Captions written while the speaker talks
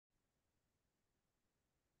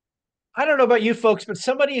I don't know about you folks, but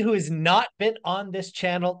somebody who has not been on this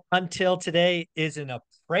channel until today is an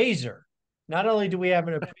appraiser. Not only do we have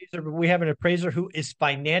an appraiser, but we have an appraiser who is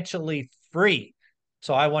financially free.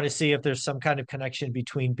 So I want to see if there's some kind of connection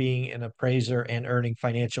between being an appraiser and earning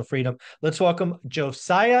financial freedom. Let's welcome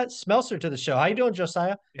Josiah Smelser to the show. How you doing,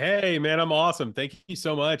 Josiah? Hey, man, I'm awesome. Thank you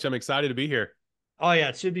so much. I'm excited to be here. Oh yeah,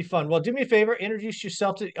 it should be fun. Well, do me a favor, introduce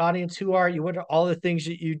yourself to the audience. Who are you? What are all the things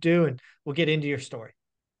that you do? And we'll get into your story.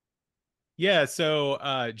 Josiah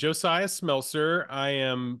Smelser. I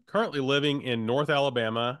am currently living in North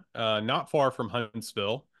Alabama, not far from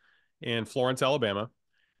Huntsville in Florence, Alabama.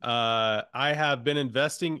 I have been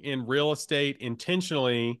investing in real estate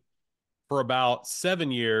intentionally for about 7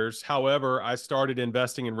 years. However, I started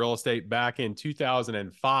investing in real estate back in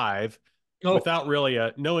 2005 Oh, without really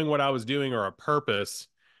knowing what I was doing or a purpose.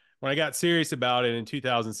 When I got serious about it in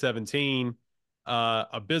 2017,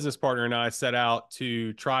 a business partner and I set out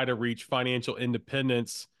to try to reach financial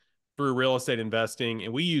independence through real estate investing.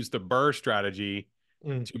 And we used the BRRRR strategy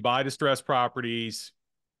mm, to buy distressed properties,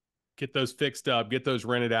 get those fixed up, get those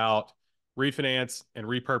rented out, refinance, and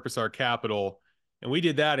repurpose our capital. And we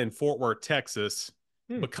did that in Fort Worth, Texas,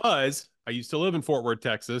 hmm. because I used to live in Fort Worth,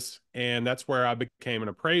 Texas, and that's where I became an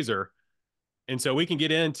appraiser. And so we can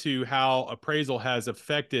get into how appraisal has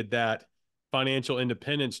affected that financial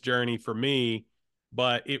independence journey for me,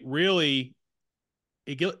 but it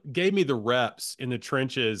gave me the reps in the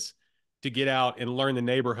trenches to get out and learn the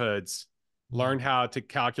neighborhoods, learn how to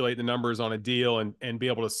calculate the numbers on a deal and be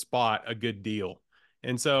able to spot a good deal.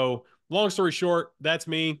 And so, long story short, that's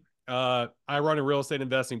me. I run a real estate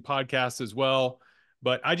investing podcast as well.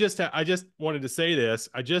 But I just wanted to say this.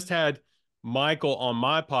 I just had Michael on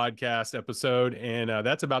my podcast episode, and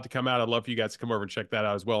that's about to come out. I'd love for you guys to come over and check that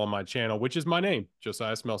out as well on my channel, which is my name,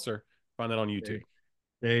 Josiah Smelser. Find that on YouTube.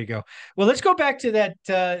 There you go. Well, let's go back to that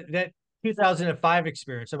 2005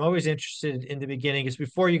 experience. I'm always interested in the beginning. It's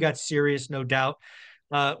before you got serious, no doubt.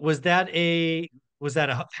 Was that a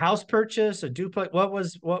house purchase, a duplex?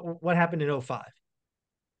 What happened in '05?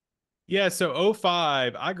 Yeah, so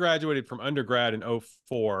 '05, I graduated from undergrad in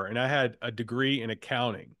 '04, and I had a degree in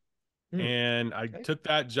accounting. Hmm, And I okay. took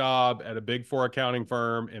that job at a big four accounting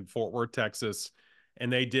firm in Fort Worth, Texas.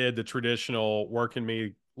 And they did the traditional working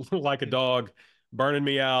me like a dog, burning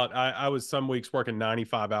me out. I was some weeks working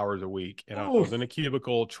 95 hours a week, and I was Oof. in a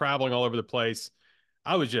cubicle traveling all over the place.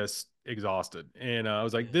 I was just exhausted. And I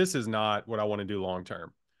was like, this is not what I want to do long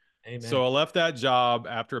term. So Amen. I left that job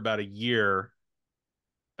after about a year,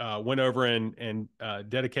 went over and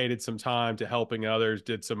dedicated some time to helping others,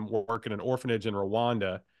 did some work in an orphanage in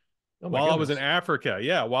Rwanda. Oh my While I was in goodness. Africa,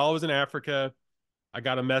 yeah, while I was in Africa, I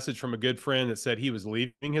got a message from a good friend that said he was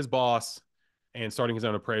leaving his boss and starting his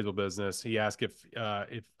own appraisal business. He asked if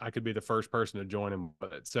I could be the first person to join him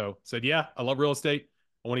with it. So said, yeah, I love real estate.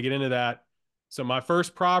 I want to get into that. So my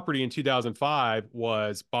first property in 2005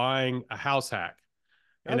 was buying a house hack,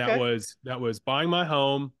 and Okay. that was buying my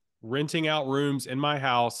home, renting out rooms in my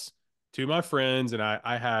house to my friends, and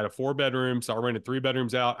I had a 4 bedroom, so I rented 3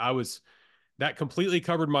 bedrooms out. I was that completely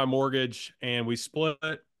covered my mortgage, and we split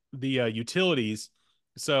the utilities.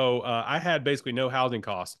 So I had basically no housing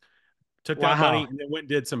costs. Took that money Wow. and then went and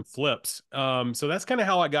did some flips. So that's kind of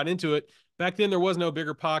how I got into it. Back then, there was no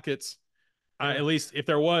bigger pockets. Yeah. At least if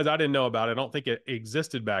there was, I didn't know about it. I don't think it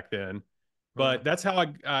existed back then. Wow. But that's how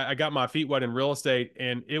I got my feet wet in real estate,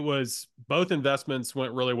 and it was both investments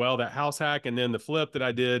went really well. That house hack and then the flip that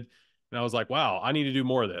I did, and I was like, wow, I need to do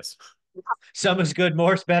more of this. Some is good,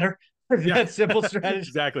 more is better. Yeah, That simple strategy.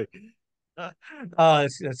 exactly. Oh,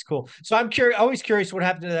 that's cool. So I'm curious, always curious what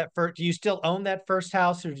happened to that first. Do you still own that first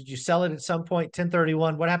house, or did you sell it at some point?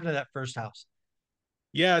 1031. What happened to that first house?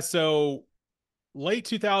 Yeah, so late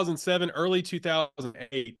 2007, early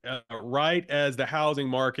 2008, right as the housing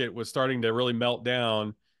market was starting to really melt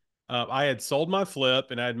down, I had sold my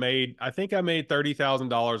flip and I think I made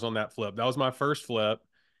 $30,000 on that flip. That was my first flip.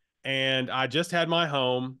 And I just had my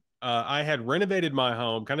home. I had renovated my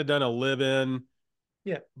home, kind of done a live in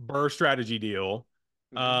Yeah. BRRRR strategy deal.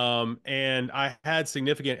 Mhm. And I had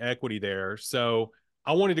significant equity there. So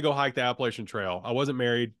I wanted to go hike the Appalachian Trail. I wasn't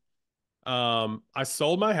married. I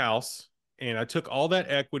sold my house and I took all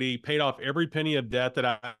that equity, paid off every penny of debt that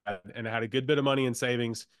I had, and I had a good bit of money in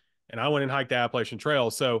savings. And I went and hiked the Appalachian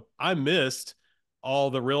Trail. So I missed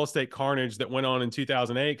all the real estate carnage that went on in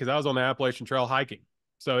 2008 because I was on the Appalachian Trail hiking.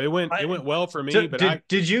 So it I, went well for me, so but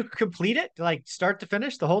did you complete it like start to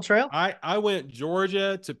finish the whole trail? I went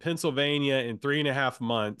Georgia to Pennsylvania in 3.5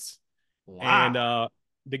 months. And Wow.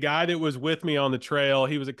 the guy that was with me on the trail,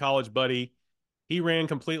 he was a college buddy. He ran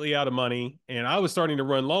completely out of money, and I was starting to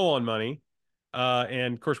run low on money.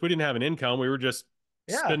 And of course, we didn't have an income. We were just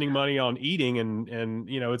Yeah. spending money on eating, and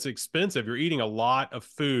it's expensive. You're eating a lot of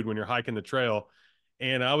food when you're hiking the trail.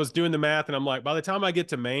 And I was doing the math, and I'm like, by the time I get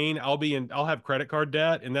to Maine, I'll have credit card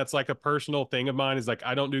debt, and that's like a personal thing of mine. Is like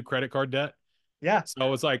I don't do credit card debt. Yeah. So I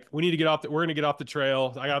was like, we need to get off. We're going to get off the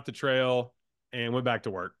trail. I got off the trail and went back to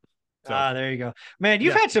work. So Ah, there you go. Man,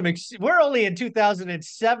 you've yeah, had we're only in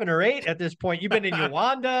 2007 or 8 at this point. You've been in yeah,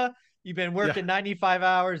 Uganda. You've been yeah, working 95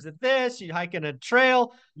 hours at this. You're hiking a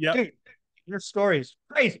trail. yep, Dude, your story is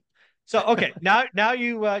crazy. So, okay, now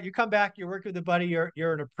you come back, you work with a buddy, you're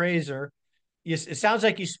an appraiser. It sounds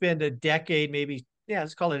like you spend a decade, maybe, yeah,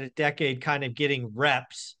 let's call it a decade kind of getting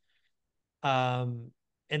reps. Um,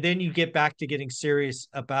 and then you get back to getting serious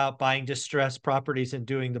about buying distressed properties and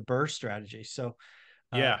doing the burst strategy. So,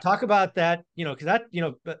 yeah. talk about that, because that,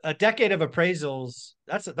 a decade of appraisals,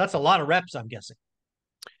 that's a lot of reps, I'm guessing.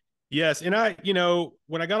 Yes. And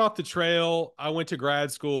when I got off the trail, I went to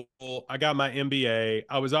grad school. I got my MBA.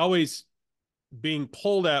 I was always being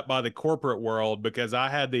pulled at by the corporate world because I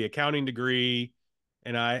had the accounting degree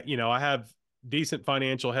and I have decent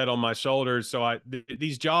financial head on my shoulders. So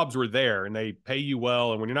these jobs were there and they pay you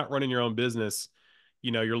well. And when you're not running your own business,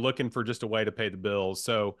 you're looking for just a way to pay the bills.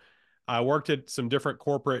 So I worked at some different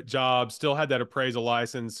corporate jobs, still had that appraisal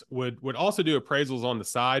license, would also do appraisals on the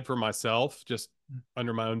side for myself, just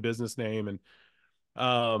under my own business name. And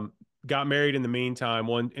got married in the meantime.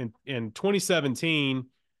 In 2017,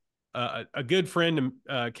 a good friend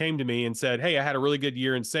came to me and said, "Hey, I had a really good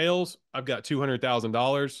year in sales. I've got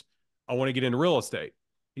 $200,000. I want to get into real estate."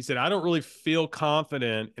 He said, "I don't really feel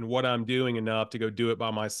confident in what I'm doing enough to go do it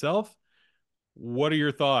by myself. What are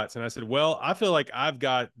your thoughts?" And I said, "Well, I feel like I've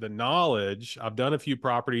got the knowledge. I've done a few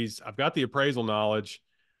properties. I've got the appraisal knowledge.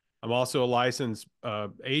 I'm also a licensed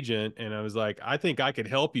agent." And I was like, "I think I could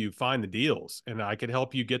help you find the deals and I could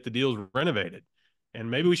help you get the deals renovated. And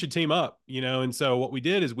maybe we should team up." And so what we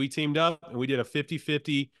did is we teamed up and we did a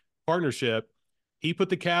 50-50 partnership. He put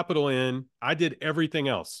the capital in. I did everything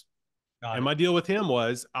else. Got And it. my deal with him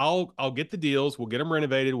was I'll get the deals. We'll get them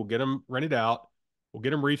renovated. We'll get them rented out. We'll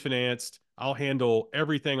get them refinanced. I'll handle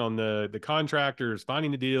everything on the contractors,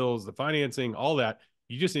 finding the deals, the financing, all that.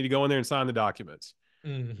 You just need to go in there and sign the documents.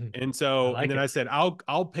 Hmm. And I so, and like then it. I said,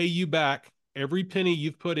 I'll pay you back every penny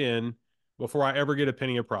you've put in before I ever get a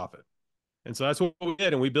penny of profit. And so that's what we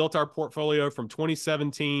did. And we built our portfolio from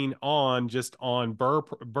 2017 on just on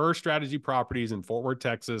Burr strategy properties in Fort Worth,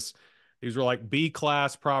 Texas. These were like B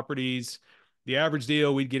class properties. The average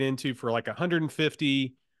deal we'd get into for like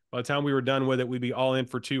 150. By the time we were done with it, we'd be all in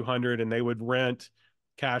for 200, and they would rent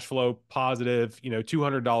cash flow positive,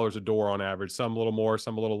 $200 a door on average, some a little more,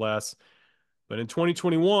 some a little less. But in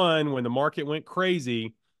 2021, when the market went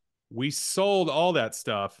crazy, we sold all that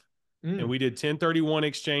stuff and Mm. we did 1031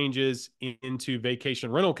 exchanges into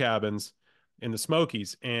vacation rental cabins in the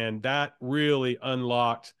Smokies. And that really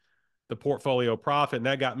unlocked the portfolio profit. And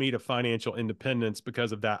that got me to financial independence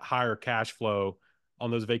because of that higher cash flow on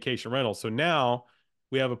those vacation rentals. So now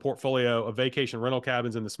we have a portfolio of vacation rental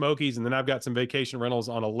cabins in the Smokies. And then I've got some vacation rentals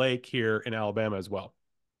on a lake here in Alabama as well.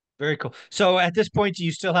 Very cool. So at this point, do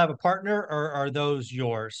you still have a partner, or are those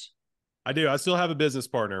yours? I do. I still have a business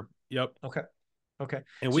partner. Yep. Okay. Okay.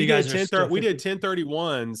 And So you guys are still we did 50.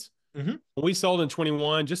 1031s Mm-hmm. when we sold in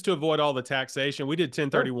 21 just to avoid all the taxation. We did Sure.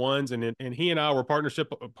 1031s and he and I were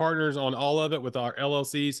partnership partners on all of it with our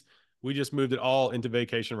LLCs. We just moved it all into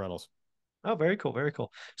vacation rentals. Oh, very cool. Very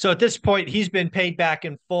cool. So at this point, he's been paid back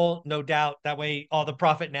in full, no doubt. That way, all the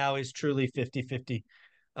profit now is truly 50-50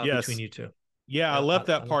 between Yes. you two. Yeah, I Yeah. left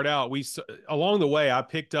that part out. Along the way I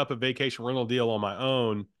picked up a vacation rental deal on my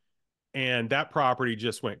own and that property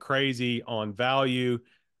just went crazy on value.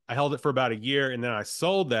 I held it for about a year and then I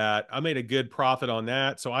sold that. I made a good profit on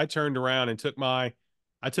that. So I turned around and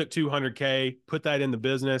I took 200K, put that in the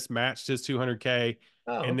business, matched his 200K.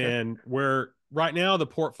 Oh, And okay. then right now the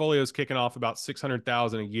portfolio is kicking off about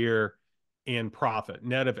 600,000 a year in profit,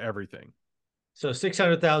 net of everything. So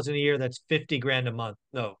 600,000 a year, that's 50 grand a month.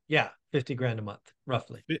 No, yeah, 50 grand a month,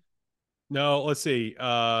 roughly. No, let's see.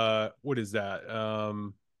 What is that?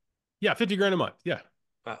 Yeah, 50 grand a month. Yeah.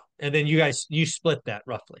 Wow. And then you split that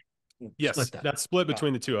roughly. Split Yes, that. that's split Wow.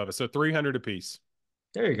 between the two of us. So 300 apiece.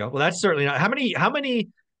 There you go. Well, that's certainly not. How many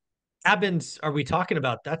cabins are we talking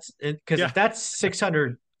about? That's because Yeah. if that's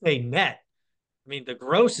 600 a net, I mean, the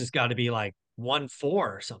gross has got to be like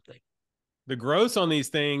 1.4 or something. The gross on these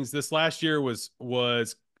things this last year was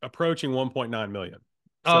approaching 1.9 million.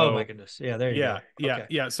 Oh my So goodness. Yeah, there you yeah, go. yeah, Okay.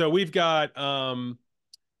 yeah. So we've got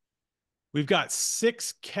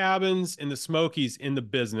 6 cabins in the Smokies in the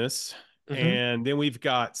business. Hmm. And then we've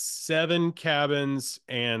got 7 cabins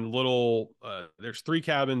and there's 3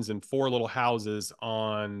 cabins and 4 little houses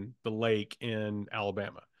on the lake in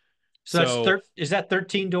Alabama. So that's So is that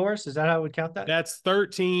 13 doors? Is that how I would count that? that's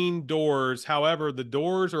 13 doors. However, the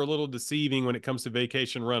doors are a little deceiving when it comes to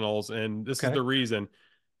vacation rentals. And this is Okay. the reason.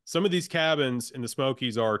 Some of these cabins in the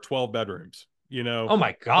Smokies are 12 bedrooms, Oh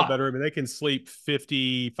my 12 God. bedroom, and they can sleep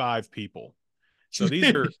 55 people. So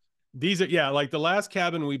these are, yeah, like the last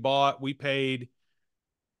cabin we bought,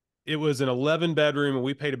 it was an 11 bedroom and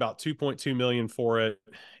we paid about 2.2 million for it.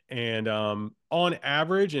 And on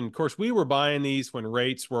average, and of course we were buying these when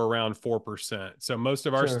rates were around 4%. So Sure. most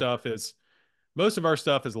of our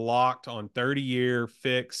stuff is locked on 30-year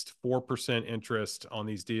fixed 4% interest on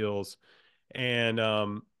these deals. And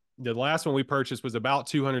the last one we purchased was about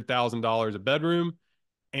 $200,000 a bedroom.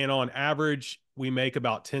 And on average, we make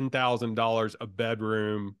about $10,000 a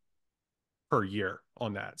bedroom per year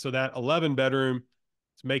on that. So that 11 bedroom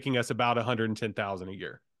is making us about 110,000 a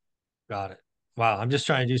year. Got it. Wow. I'm just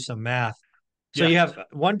trying to do some math. So Yeah. you have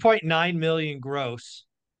 1.9 million gross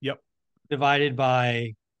Yep. divided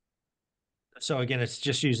by, so again, it's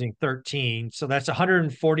just using 13. So that's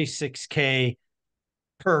 146K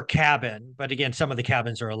per cabin. But again, some of the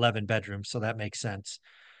cabins are 11 bedrooms, so that makes sense.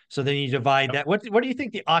 So then you divide Yep. that. What do you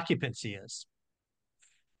think the occupancy is?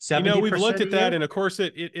 We've looked 70% a at that, year? and of course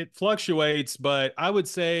it fluctuates, but I would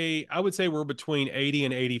say we're between 80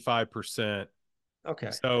 and 85%.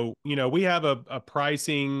 Okay. So, we have a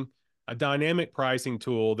dynamic pricing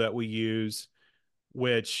tool that we use,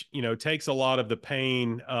 which, takes a lot of the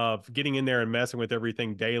pain of getting in there and messing with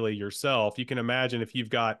everything daily yourself. You can imagine if you've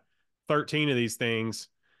got 13 of these things,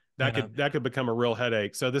 that Yeah. could become a real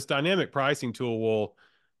headache. So this dynamic pricing tool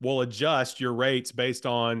will adjust your rates based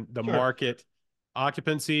on the Sure. market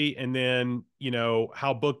occupancy and then,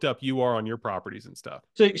 how booked up you are on your properties and stuff.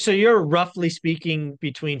 So you're roughly speaking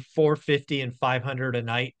between 450 and 500 a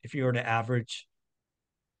night if you were to average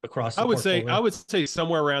across I the would say I portfolio. would say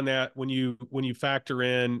somewhere around that when you factor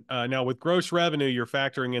in now with gross revenue, you're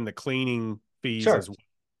factoring in the cleaning fees Sure. as well.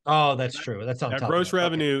 Oh, that's true. That's on Now, top of gross that. Okay.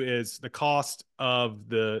 revenue is the cost of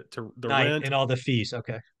the Night rent. and all the fees.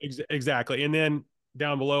 Okay. Exactly. And then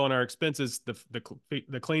down below on our expenses,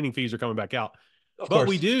 the cleaning fees are coming back out. Of But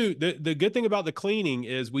we course. do the good thing about the cleaning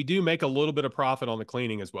is we do make a little bit of profit on the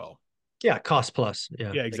cleaning as well. Yeah, cost plus.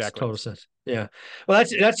 Yeah, Yeah, makes exactly. total sense. Yeah. Well,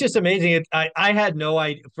 that's just amazing. I had no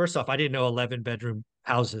idea. First off, I didn't know 11 bedroom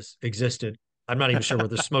houses existed. I'm not even sure where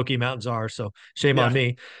the Smoky Mountains are, so shame on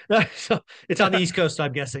Yeah. me. So it's on the East Coast,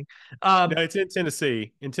 I'm guessing. No, Um, it's in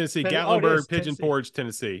Tennessee. In Tennessee, oh, it is Gatlinburg, Pigeon Tennessee. Forge,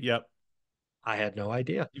 Tennessee. Yep. I had no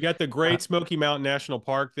idea. You got the Uh, Great Smoky Mountain National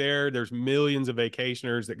Park there. There's millions of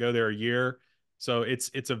vacationers that go there a year. So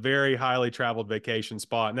it's a very highly traveled vacation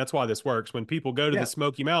spot. And that's why this works. When people go to the yeah,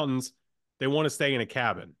 Smoky Mountains, they want to stay in a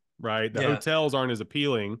cabin, right? The yeah, hotels aren't as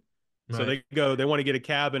appealing. So right. they want to get a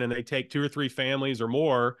cabin and they take 2 or 3 families or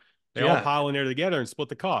more. They all Yeah, pile in there together and split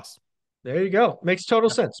the cost. there you go. Makes total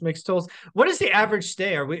sense. Makes total. What is the average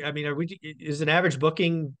stay? Is an average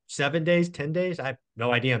booking 7 days, 10 days? I have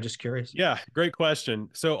no idea. I'm just curious. Yeah, great question.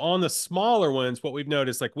 So on the smaller ones, what we've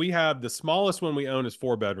noticed, like we have the smallest one we own is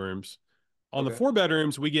 4 bedrooms. On the Okay. 4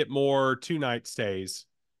 bedrooms, we get more 2 night stays.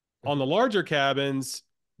 On Mhm. the larger cabins,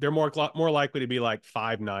 they're more likely to be like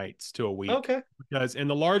 5 nights to a week Okay. because in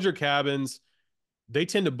the larger cabins, they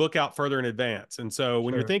tend to book out further in advance. And so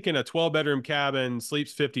when you're Sure. thinking a 12-bedroom cabin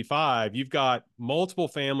sleeps 55, you've got multiple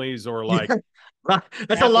families or Yeah. like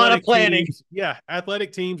That's a lot of athletic planning. teams, yeah,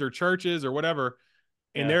 athletic teams or churches or whatever,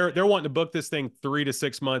 and Yeah. they're wanting to book this thing 3 to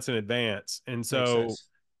 6 months in advance. And Makes so, sense.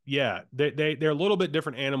 yeah, they're a little bit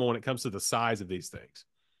different animal when it comes to the size of these things.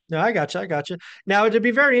 No, I got you. I got you. Now, it'd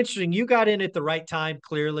be very interesting. You got in at the right time.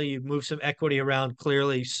 Clearly, you moved some equity around.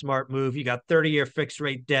 Clearly, smart move. You got 30-year fixed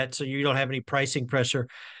rate debt, so you don't have any pricing pressure.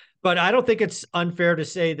 But I don't think it's unfair to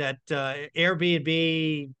say that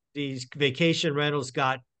Airbnb, these vacation rentals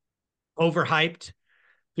got overhyped.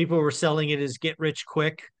 People were selling it as get rich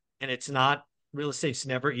quick, and it's not. Real estate's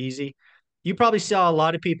never easy. You probably saw a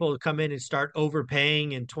lot of people come in and start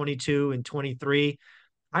overpaying in 22 and 23.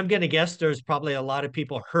 I'm going to guess there's probably a lot of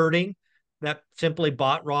people hurting that simply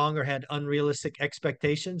bought wrong or had unrealistic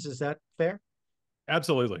expectations. Is that fair?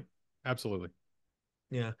 Absolutely. Absolutely.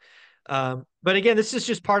 Yeah. But again, this is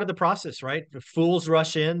just part of the process, right? The fools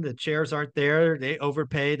rush in, the chairs aren't there, they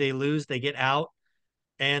overpay, they lose, they get out,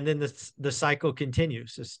 and then the cycle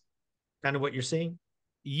continues. Is kind of what you're seeing.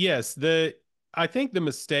 Yes, I think the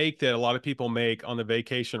mistake that a lot of people make on the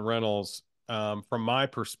vacation rentals, from my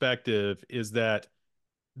perspective, is that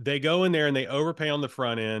they go in there and they overpay on the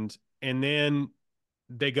front end, and then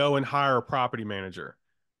they go and hire a property manager.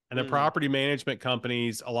 And the Mm. property management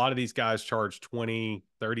companies, a lot of these guys charge 20,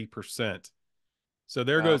 30%. So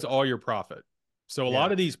there Wow. goes all your profit. So a lot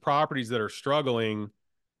Yeah. of these properties that are struggling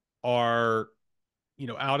are,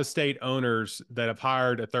 out of state owners that have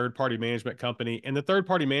hired a third party management company. And the third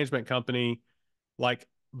party management company, like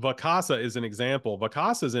Vacasa is an example.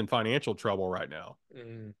 Vacasa is in financial trouble right now.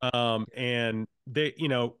 Mm. And they,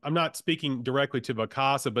 I'm not speaking directly to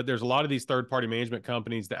Vacasa, but there's a lot of these third party management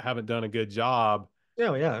companies that haven't done a good job.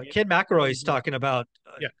 Oh, yeah. Ken McElroy's Mhm. talking about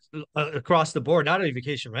Yeah. across the board, not only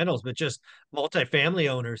vacation rentals, but just multifamily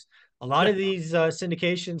owners. A lot Yeah. of these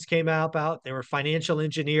syndications came out. They were financial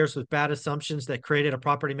engineers with bad assumptions that created a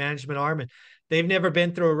property management arm, and they've never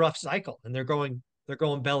been through a rough cycle, and they're going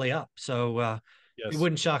belly up. So it Yes.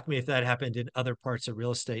 wouldn't shock me if that happened in other parts of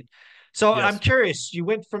real estate. So I'm Yes. curious. You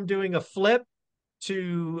went from doing a flip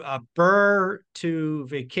to Burr to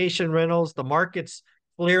vacation rentals. The market's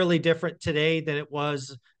clearly different today than it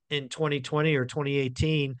was in 2020 or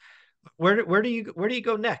 2018. Where do you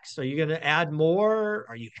go next? Are you going to add more?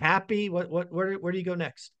 Are you happy? Where do you go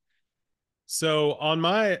next? So on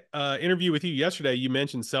my interview with you yesterday, you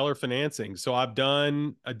mentioned seller financing. So I've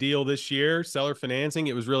done a deal this year, seller financing.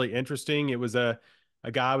 It was really interesting. It was a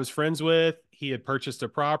guy I was friends with. He had purchased a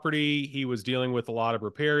property. He was dealing with a lot of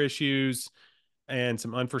repair issues and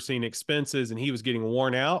some unforeseen expenses, and he was getting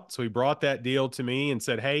worn out. So he brought that deal to me and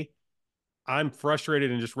said, "Hey, I'm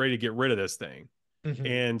frustrated and just ready to get rid of this thing." Mm-hmm.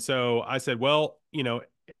 And so I said, "Well,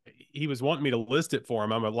 he was wanting me to list it for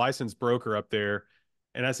him. I'm a licensed broker up there."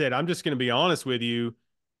 And I said, "I'm just going to be honest with you.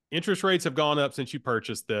 Interest rates have gone up since you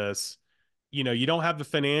purchased this. You don't have the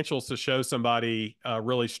financials to show somebody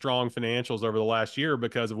really strong financials over the last year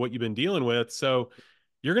because of what you've been dealing with. So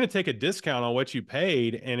you're going to take a discount on what you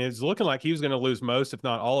paid." And it's looking like he was going to lose most, if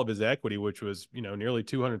not all of his equity, which was, nearly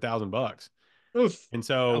 $200,000. Oof. And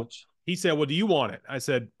so Ouch. he said, "Well, do you want it?" I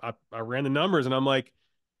said, I ran the numbers and I'm like,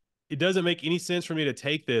 it doesn't make any sense for me to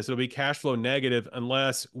take this. It'll be cash flow negative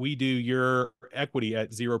unless we do your equity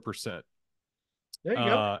at 0%. There you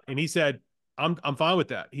go. And he said, I'm fine with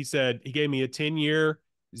that. He said he gave me a 10-year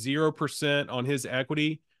 0% on his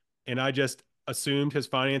equity, and I just assumed his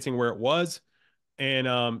financing where it was.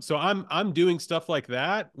 And so I'm doing stuff like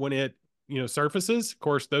that when it surfaces. Of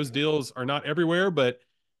course, those Mhm. deals are not everywhere, but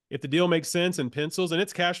if the deal makes sense and pencils, and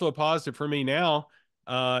it's cash flow positive for me now,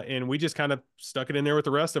 and we just kind of stuck it in there with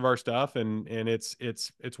the rest of our stuff, and it's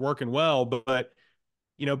working well. But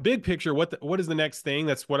big picture, what is the next thing?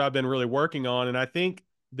 That's what I've been really working on, and I think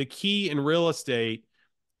the key in real estate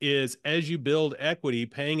is as you build equity,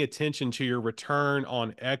 paying attention to your return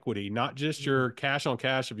on equity, not just Mm. your cash on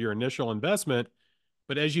cash of your initial investment,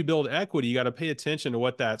 but as you build equity, you got to pay attention to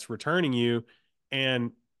what that's returning you.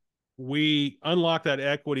 And we unlock that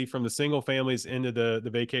equity from the single families into the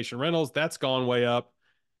vacation rentals. That's gone way up.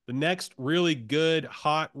 The next really good,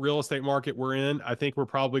 hot real estate market we're in, I think we're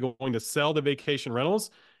probably going to sell the vacation rentals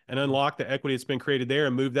and Mhm. unlock the equity that's been created there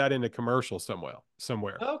and move that into commercial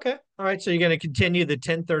somewhere. Okay. All right. So you're going to continue the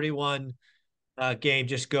 1031 game,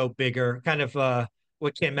 just go bigger, kind of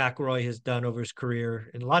what Ken McElroy has done over his career,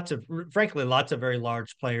 and frankly, lots of very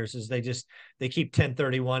large players is they keep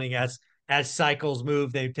 1031ing as cycles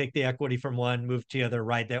move, they take the equity from one, move to the other,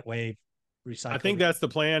 ride that wave, I recycle think again. that's the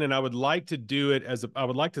plan, and I would like to do it I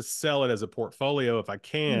would like to sell it as a portfolio if I Hmm.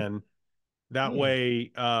 can. That Hmm.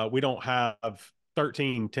 way, we don't have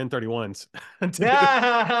 13 1031s to do. So,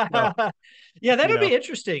 Yeah, yeah, you that'll know, be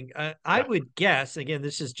interesting. I yeah, would guess again,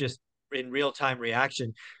 this is just in real time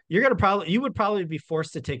reaction. You would probably be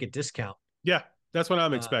forced to take a discount. yeah, that's what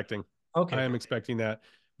I'm Uh, expecting. I okay. am expecting that.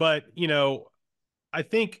 But, I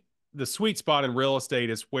think the sweet spot in real estate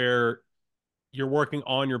is where you're working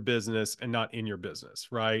on your business and not in your business,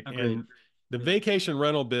 right? Agreed. And the Yeah. vacation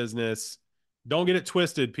rental business, don't get it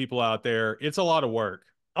twisted, people out there. It's a lot of work,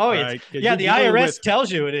 Oh, it's right? Because yeah. you're The dealing IRS with,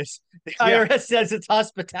 tells you it is. The yeah, IRS says it's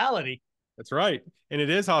hospitality. that's right. And it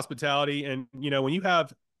is hospitality. And, when you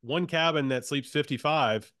have one cabin that sleeps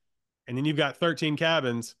 55 and then you've got 13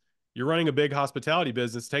 cabins, you're running a big hospitality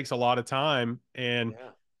business. It takes a lot of time. And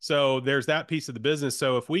Yeah. so there's that piece of the business.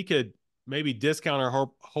 So if we could maybe discount our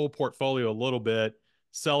whole portfolio a little bit,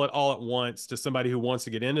 sell it all at once to somebody who wants to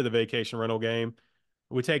get into the vacation rental game,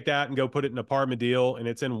 we take that and go put it in an apartment deal and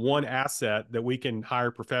it's in one Mhm. asset that we can hire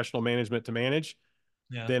professional management to manage,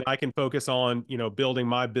 Yeah. then I can focus on, building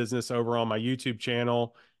my business over on my YouTube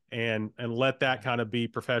channel and let that kind of be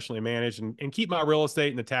professionally managed and keep my real estate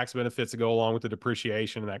and the tax benefits that go along with the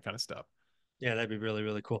depreciation and that kind of stuff. Yeah, that'd be really,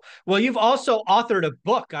 really cool. Well, you've also authored a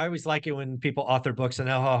book. I always like it when people author books and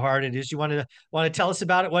know how hard it is. You want to tell us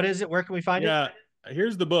about it? What is it? Where can we find it? Yeah.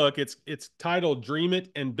 here's the book. It's titled Dream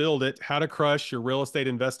It and Build It: How to Crush Your Real Estate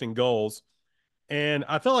Investing Goals. And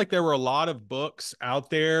I felt like there were a lot of books out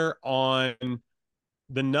there on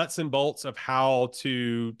the nuts and bolts of how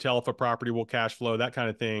to tell if a property will cash flow, that kind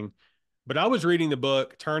of thing. But I was reading the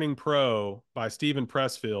book Turning Pro by Stephen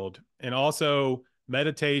Pressfield, and also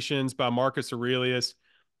Meditations by Marcus Aurelius.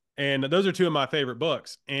 And those are two of my favorite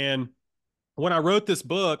books. And when I wrote this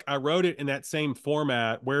book, I wrote it in that same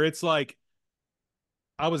format where it's like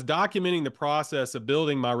I was documenting the process of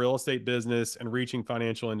building my real estate business and reaching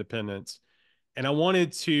financial independence. And I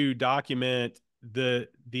wanted to document the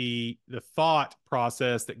thought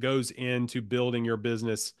process that goes into building your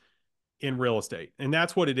business in real estate. And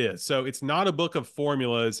that's what it is. So it's not a book of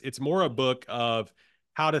formulas, it's more a book of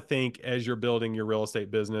how to think as you're building your real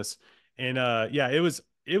estate business. And yeah, it was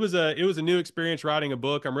a new experience writing a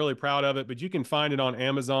book. I'm really proud of it, but you can find it on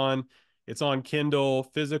Amazon. It's on Kindle,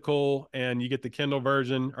 physical, and you get the Kindle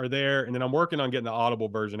version are there. And then I'm working on getting the Audible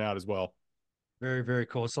version out as well. Very, very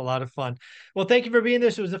cool. It's a lot of fun. Well, thank you for being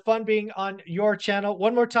this. It was a fun being on your channel.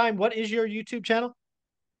 One more time, what is your YouTube channel?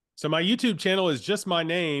 So my YouTube channel is just my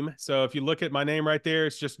name. So if you look at my name right there,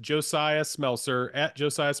 it's just Josiah Smelser at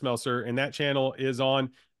Josiah Smelser. And that channel is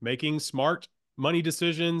on making smart money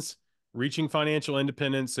decisions, reaching financial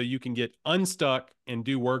independence so you can get unstuck and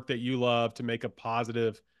do work that you love to make a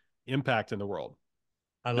positive impact in the world.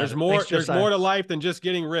 I love There's it. Thanks, more, there's Josiah. more to life than just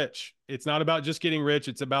getting rich. It's not about just getting rich.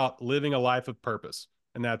 It's about living a life of purpose.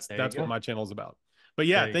 And that's There you that's what go. my channel is about. But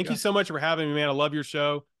yeah, There you thank you go. so much for having me, man. I love your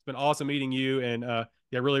show. It's been awesome meeting you. And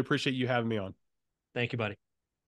yeah, really appreciate you having me on. Thank you, buddy.